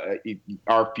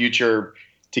 our future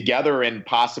together and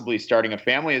possibly starting a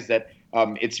family, is that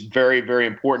it's very, very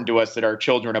important to us that our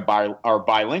children are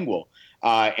bilingual.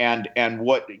 And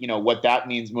what that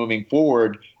means moving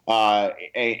forward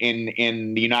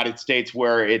in the United States,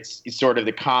 where it's sort of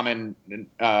the common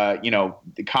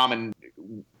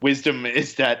wisdom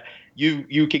is that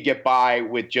you could get by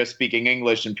with just speaking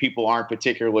English, and people aren't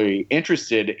particularly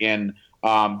interested in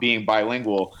being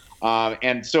bilingual.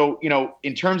 And so,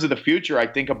 in terms of the future, I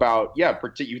think about,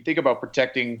 you think about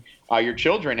protecting your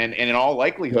children, and in all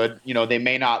likelihood, they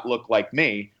may not look like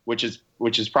me, which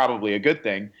is probably a good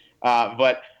thing.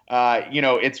 But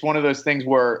it's one of those things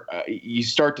where you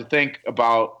start to think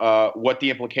about what the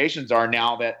implications are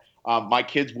now that my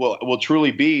kids will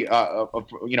truly be,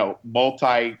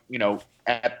 multi,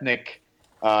 ethnic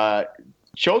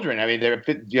children. I mean,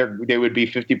 they would be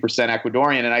 50%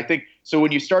 Ecuadorian, and I think so.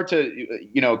 When you start to,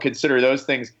 consider those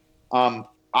things,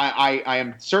 I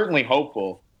am certainly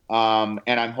hopeful, and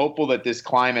I'm hopeful that this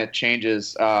climate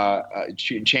changes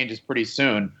pretty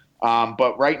soon.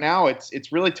 But right now,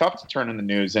 it's really tough to turn on the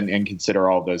news and consider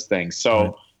all of those things.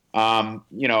 So,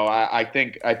 I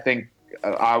think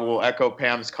I will echo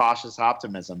Pam's cautious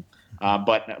optimism.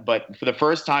 But for the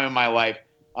first time in my life,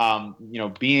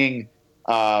 being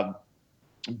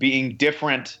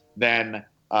different than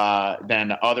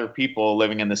other people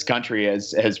living in this country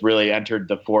has really entered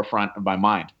the forefront of my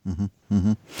mind. Mm-hmm,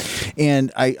 mm-hmm.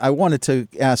 And I wanted to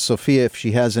ask Sophia if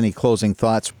she has any closing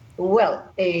thoughts. Well,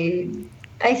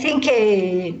 I think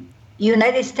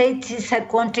United States is a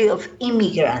country of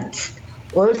immigrants.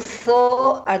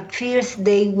 Although at first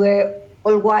they were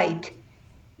all white,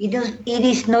 it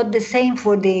is not the same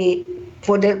for the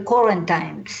current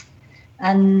times,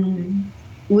 and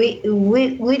we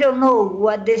don't know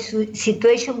what the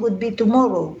situation would be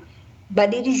tomorrow.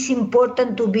 But it is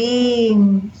important to be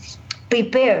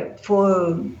prepared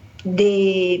for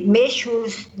the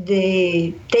measures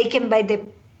taken by the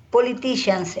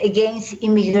politicians against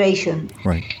immigration.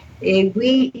 Right.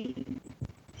 We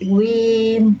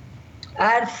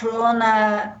are from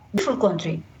a beautiful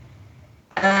country,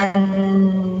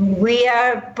 and we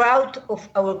are proud of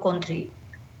our country.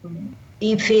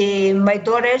 If my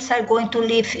daughters are going to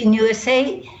live in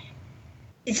USA,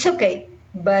 it's okay,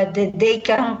 but they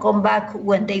can come back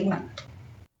when they want.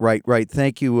 Right.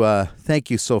 Thank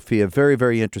you, Sophia. Very,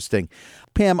 very interesting.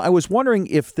 Pam, I was wondering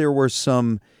if there were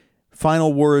some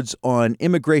final words on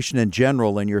immigration in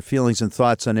general and your feelings and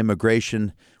thoughts on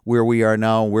immigration, where we are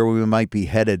now, where we might be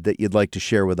headed, that you'd like to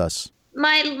share with us.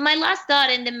 My last thought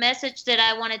and the message that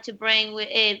I wanted to bring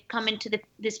coming to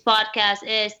this podcast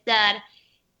is that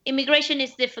immigration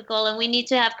is difficult and we need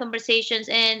to have conversations.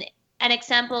 And an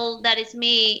example that is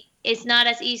me is not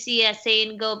as easy as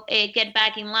saying go get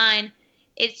back in line.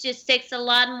 It just takes a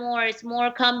lot more. It's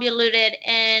more convoluted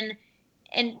and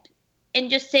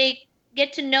just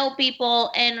get to know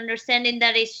people and understanding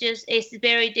that it's a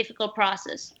very difficult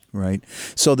process. Right.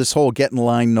 So this whole get in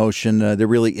line notion, there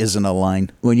really isn't a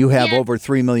line. When you have over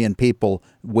 3 million people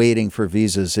waiting for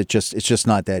visas, it's just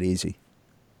not that easy.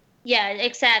 Yeah,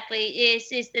 exactly.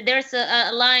 There's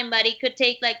a line, but it could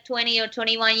take like 20 or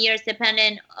 21 years,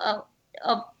 depending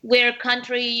of where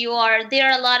country you are.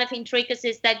 There are a lot of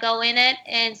intricacies that go in it,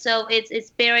 and so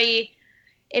it's very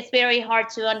hard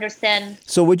to understand.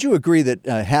 So would you agree that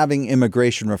having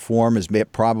immigration reform is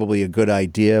probably a good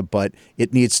idea, but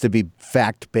it needs to be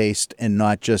fact-based and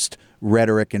not just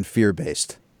rhetoric and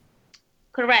fear-based?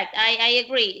 Correct. I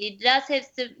agree. It does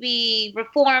have to be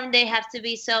reformed. There have to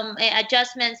be some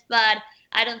adjustments, but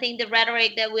I don't think the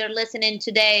rhetoric that we're listening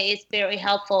today is very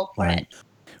helpful for it.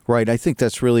 Right. I think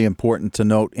that's really important to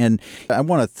note. And I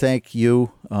want to thank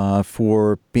you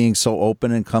for being so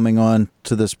open and coming on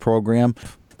to this program.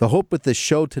 The hope with this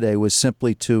show today was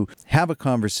simply to have a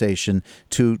conversation,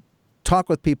 to talk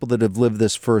with people that have lived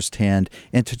this firsthand,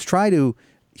 and to try to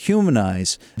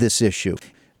humanize this issue.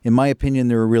 In my opinion,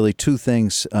 there are really two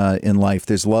things in life.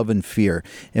 There's love and fear.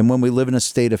 And when we live in a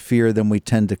state of fear, then we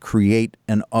tend to create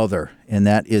an other, and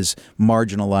that is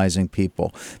marginalizing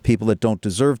people that don't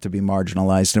deserve to be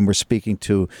marginalized. And we're speaking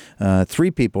to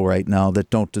 3 people right now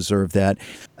that don't deserve that.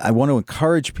 I want to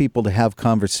encourage people to have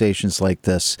conversations like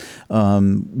this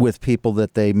with people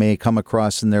that they may come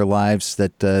across in their lives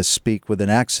that speak with an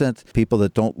accent, people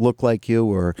that don't look like you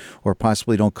or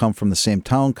possibly don't come from the same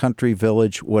town, country,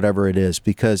 village, whatever it is,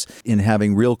 because in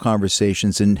having real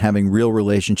conversations and having real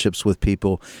relationships with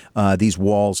people, these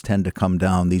walls tend to come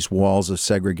down, these walls of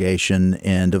segregation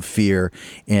and of fear,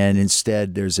 and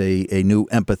instead there's a new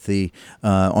empathy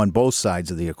on both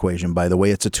sides of the equation. By the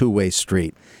way, it's a two-way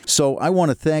street. So I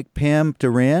want to thank Pam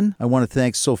Duran. I want to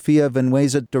thank Sofia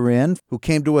Venueza Duran, who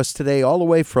came to us today all the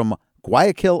way from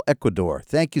Guayaquil, Ecuador.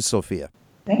 Thank you, Sofia.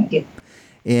 Thank you.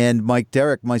 And Mike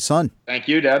Derick, my son. Thank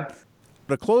you, Deb.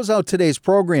 To close out today's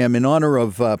program in honor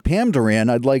of Pam Duran,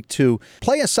 I'd like to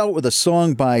play us out with a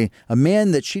song by a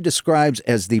man that she describes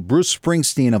as the Bruce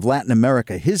Springsteen of Latin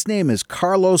America. His name is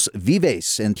Carlos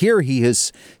Vives, and here he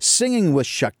is singing with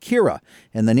Shakira,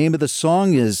 and the name of the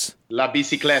song is La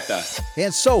Bicicleta.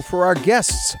 And so for our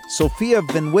guests, Sofia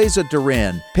Venueza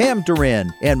Duran, Pam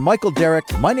Duran, and Michael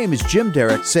Derick, my name is Jim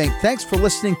Derick, saying thanks for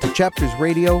listening to Chapters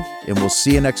Radio, and we'll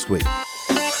see you next week.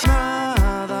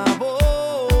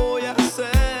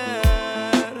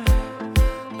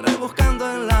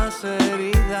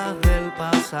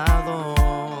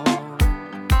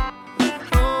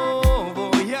 No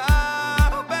voy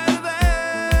a perder.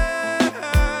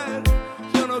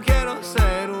 Yo no quiero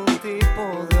ser un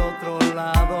tipo de otro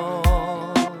lado.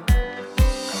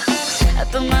 A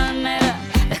tu manera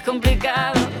es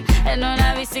complicado en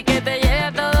una visita. bici que te lleve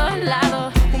a todos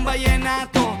lados. Un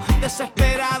vallenato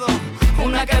desesperado,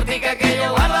 una cartica que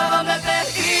yo guardo donde te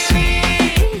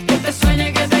escribí. Que te sueño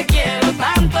y que te quiero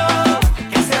tanto,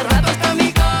 Que hace rato está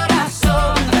mi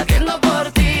corazón latiendo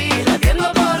por ti,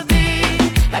 latiendo por ti.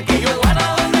 la que yo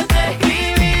guardo donde te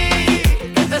escribí.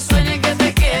 Que te sueño y que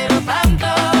te quiero tanto,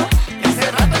 que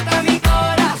hace rato está mi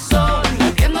corazón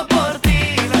latiendo por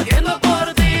ti, latiendo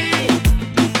por ti.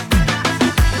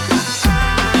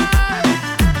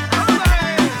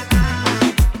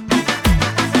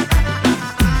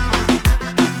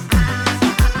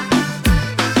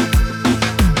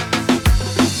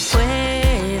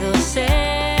 Puedo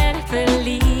ser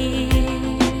feliz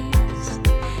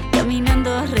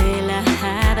caminando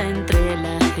relajada entre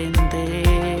la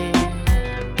gente.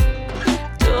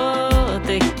 Yo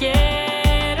te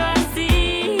quiero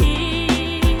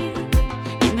así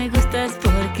y me gustas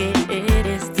porque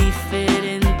eres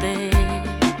diferente.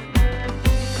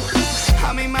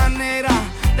 A mi manera,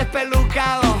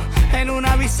 despelucado, en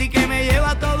una bici que me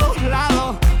lleva a todos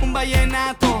lados. Un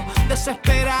vallenato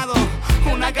desesperado,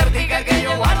 una cartica que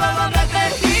yo guardo donde te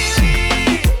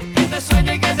escribí. Que te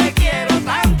sueño y que te quiero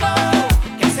tanto,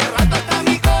 que hace rato está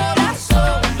mi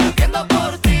corazón latiendo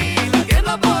por ti,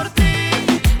 latiendo por ti.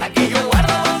 La que yo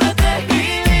guardo donde te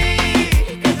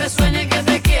escribí. Que te sueño y que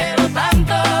te quiero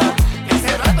tanto, que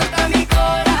hace rato está mi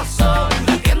corazón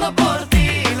latiendo por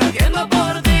ti, latiendo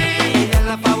por ti. Ella es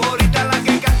la favorita, la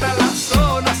que canta la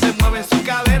zona, se mueve en su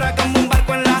cadera como un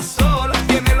barco en las olas.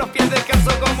 Tiene los pies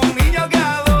descalzos como un niño que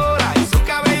adora, y sus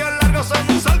cabellos largos son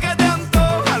un sol que te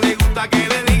antoja. Le gusta que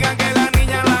le digan que la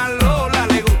niña la Lola,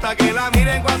 le gusta que la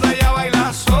miren cuando ella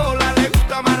baila sola. Le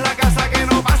gusta más la casa que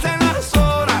no pasen las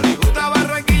horas, le gusta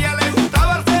Barranquilla, le gusta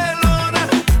Barcelona.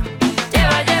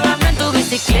 Llévame en tu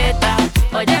bicicleta.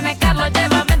 Óyeme, Carlos,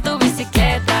 llévame en tu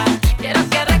bicicleta. Quiero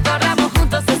que recorramos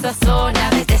juntos esa zona,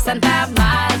 desde Santa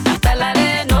Marta hasta la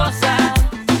Arenosa.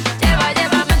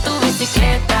 Llévame en tu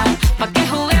bicicleta, pa' que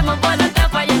juguemos bola,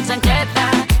 tapa y en chancleta.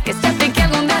 Que se fin que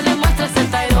algún día le muestres el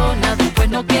Tayrona, después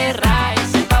no querrá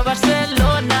irse pa'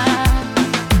 Barcelona.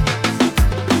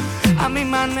 A mi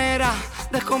manera,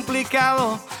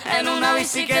 descomplicado, en una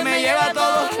bici que me lleva a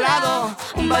todos lados.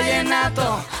 Un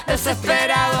vallenato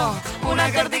desesperado,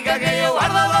 una cartica que yo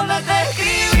guardo donde te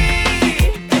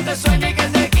escribí. Que te sueño y que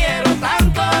te quiero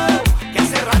tanto, que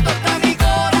hace rato está mi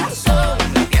corazón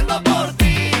latiendo por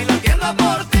ti, latiendo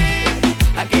por ti.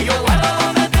 La que yo guardo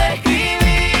donde te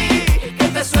escribí. Que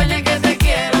te sueño y que te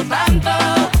quiero tanto,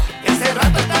 que hace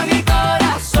rato está mi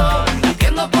corazón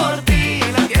latiendo por ti,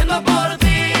 latiendo por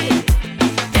ti.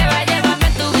 Llévame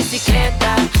en tu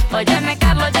bicicleta. Óyeme,